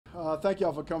Thank you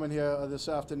all for coming here this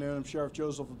afternoon. I'm Sheriff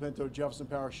Joseph Lapinto, Jefferson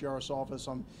Parish Sheriff's Office.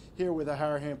 I'm here with the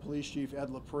Harahan Police Chief, Ed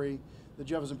Lapre, the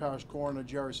Jefferson Parish Coroner,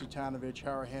 Jerry Sutanovich,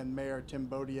 Harahan Mayor, Tim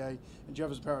Baudier, and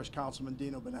Jefferson Parish Councilman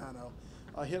Dino Bonanno.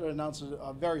 Here to announce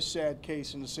a very sad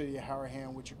case in the city of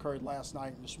Harahan, which occurred last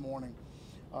night and this morning.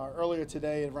 Earlier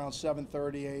today at around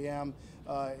 7:30 a.m.,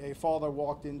 a father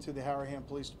walked into the Harahan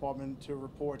Police Department to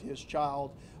report his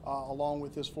child, along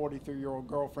with his 43-year-old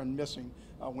girlfriend, missing.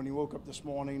 When he woke up this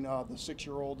morning, the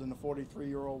 6-year-old and the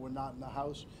 43-year-old were not in the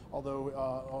house,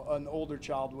 although an older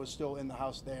child was still in the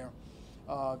house there.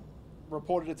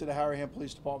 Reported it to the Harahan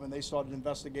Police Department. They started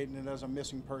investigating it as a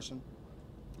missing person.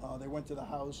 They went to the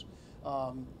house,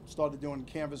 started doing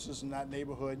canvasses in that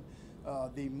neighborhood.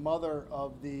 The mother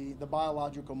of the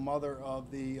biological mother of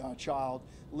the child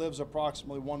lives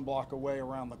approximately 1 block away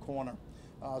around the corner.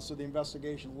 So the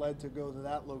investigation led to go to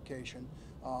that location.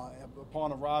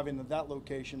 Upon arriving at that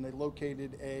location, they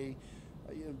located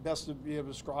best to be able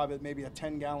to describe it, maybe a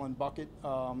 10-gallon bucket.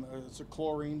 It's a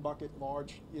chlorine bucket,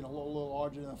 large, a little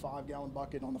larger than a 5-gallon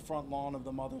bucket on the front lawn of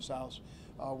the mother's house.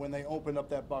 When they opened up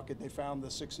that bucket, they found the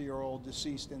 60-year-old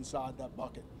deceased inside that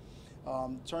bucket.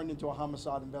 Turned into a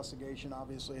homicide investigation.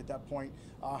 Obviously, at that point,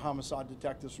 homicide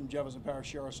detectives from Jefferson Parish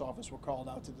Sheriff's Office were called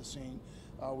out to the scene.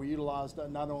 We utilized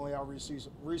not only our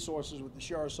resources with the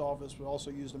Sheriff's Office, but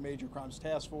also used the Major Crimes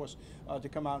Task Force to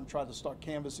come out and try to start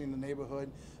canvassing the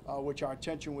neighborhood, which our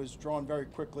attention was drawn very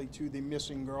quickly to the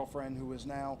missing girlfriend, who is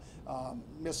now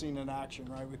missing in action,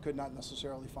 right? We could not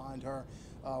necessarily find her.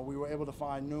 We were able to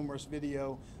find numerous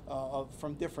video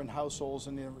from different households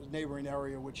in the neighboring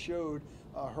area, which showed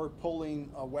her pulling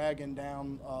a wagon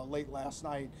down late last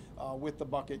night with the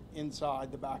bucket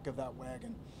inside the back of that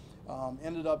wagon.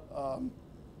 Ended up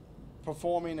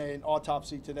performing an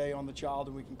autopsy today on the child,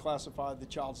 and we can classify the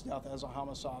child's death as a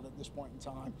homicide at this point in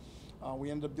time.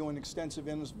 We ended up doing extensive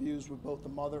interviews with both the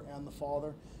mother and the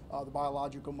father, the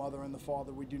biological mother and the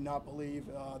father. We do not believe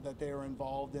that they are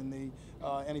involved in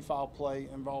any foul play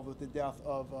involved with the death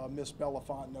of Miss Bella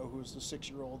Fontenelle, who is the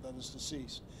 6-year-old that is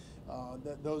deceased.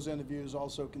 Those interviews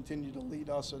also continue to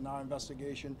lead us in our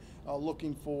investigation,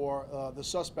 looking for the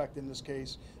suspect in this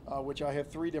case, which I have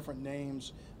 3 different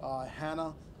names.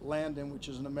 Hannah Landon, which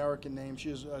is an American name. She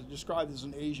is described as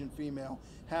an Asian female.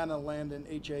 Hannah Landon,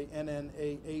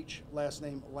 H-A-N-N-A-H, last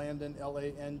name Landon,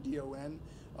 L-A-N-D-O-N.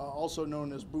 Also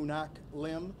known as Bunak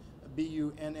Lim,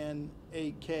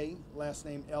 B-U-N-N-A-K, last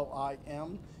name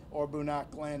L-I-M, or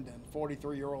Bunak Landon,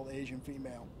 43-year-old Asian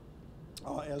female.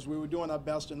 As we were doing our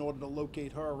best in order to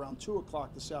locate her around 2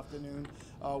 o'clock this afternoon,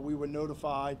 we were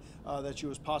notified that she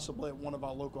was possibly at one of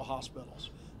our local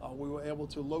hospitals. We were able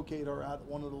to locate her at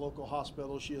one of the local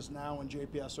hospitals. She is now in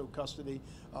JPSO custody,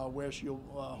 where she'll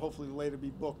hopefully later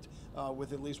be booked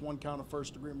with at least 1 count of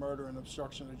first-degree murder and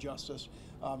obstruction of justice.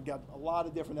 Got a lot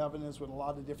of different evidence with a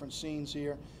lot of different scenes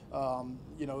here,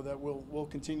 that we'll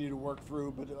continue to work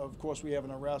through. But of course, we have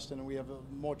an arrest, and we have,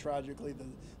 more tragically,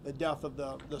 the death of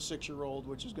the 6-year-old,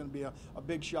 which is going to be a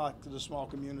big shock to the small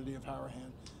community of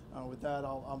Harahan. With that,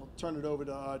 I'll turn it over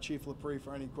to Chief Lapre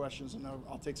for any questions, and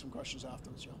I'll take some questions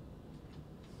afterwards, Joe.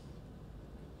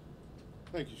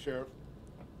 Thank you, Sheriff.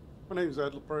 My name is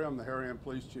Ed Lapre. I'm the Harahan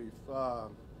Police Chief.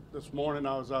 This morning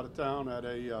I was out of town at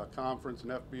a conference,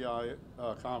 an FBI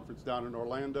conference down in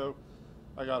Orlando.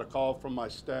 I got a call from my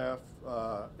staff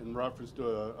in reference to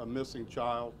a missing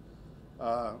child.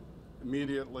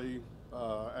 Immediately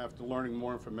after learning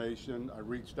more information, I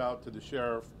reached out to the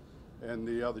sheriff and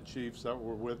the other chiefs that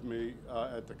were with me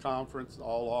at the conference.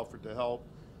 All offered to help.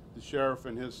 The sheriff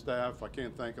and his staff, I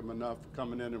can't thank them enough for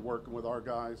coming in and working with our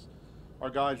guys. Our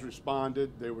guys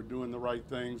responded. They were doing the right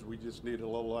things. We just needed a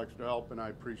little extra help, and I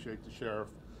appreciate the sheriff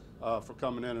for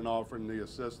coming in and offering the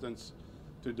assistance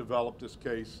to develop this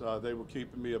case. They were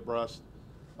keeping me abreast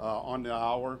on the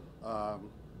hour.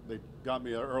 They got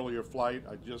me an earlier flight.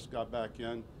 I just got back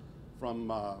in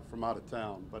from out of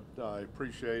town, but I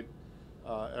appreciate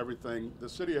everything. The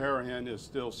city of Harahan is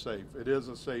still safe. It is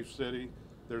a safe city.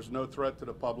 There's no threat to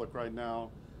the public right now.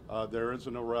 There is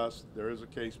an arrest. There is a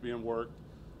case being worked.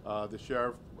 The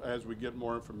sheriff, as we get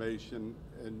more information,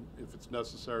 and if it's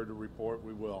necessary to report,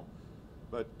 we will.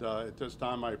 But at this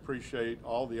time, I appreciate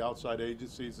all the outside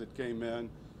agencies that came in,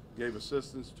 gave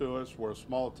assistance to us. We're a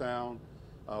small town.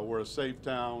 We're a safe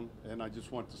town, and I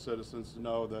just want the citizens to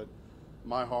know that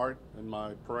my heart and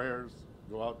my prayers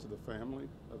go out to the family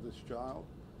of this child.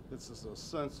 This is a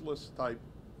senseless type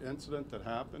incident that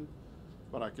happened,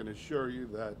 but I can assure you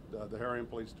that the Harahan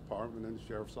Police Department and the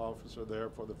Sheriff's Office are there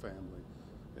for the family,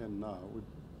 and we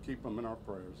keep them in our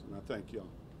prayers, and I thank you all.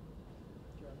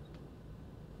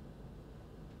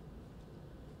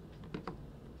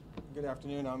 Good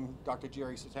afternoon. I'm Dr.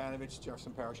 Jerry Satanovich,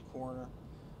 Jefferson Parish Coroner.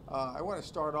 I want to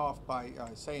start off by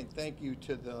saying thank you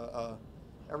to the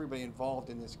everybody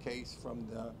involved in this case, from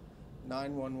the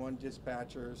 911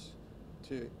 dispatchers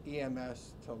to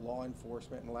EMS to law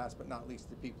enforcement, and last but not least,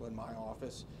 the people in my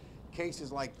office.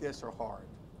 Cases like this are hard.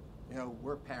 You know,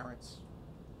 we're parents,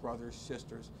 brothers,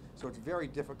 sisters, so it's very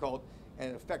difficult and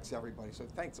it affects everybody. So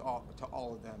thanks to all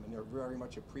of them, and they're very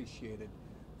much appreciated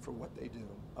for what they do.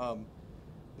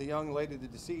 The young lady, the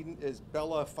decedent, is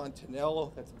Bella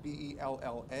Fontenelle. That's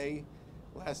B-E-L-L-A.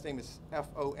 Last name is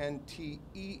F-O-N-T-E-N-E-L-L-E.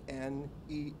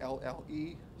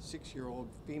 6-year-old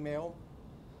female.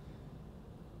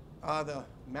 The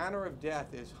manner of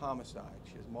death is homicide.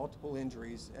 She has multiple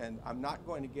injuries, and I'm not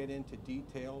going to get into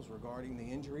details regarding the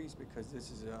injuries because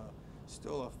this is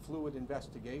still a fluid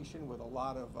investigation with a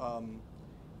lot of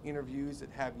interviews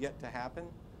that have yet to happen.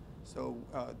 So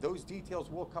those details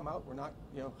will come out. We're not,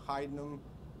 hiding them.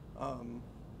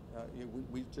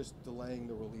 We're just delaying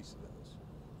the release of those.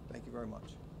 Thank you very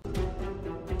much.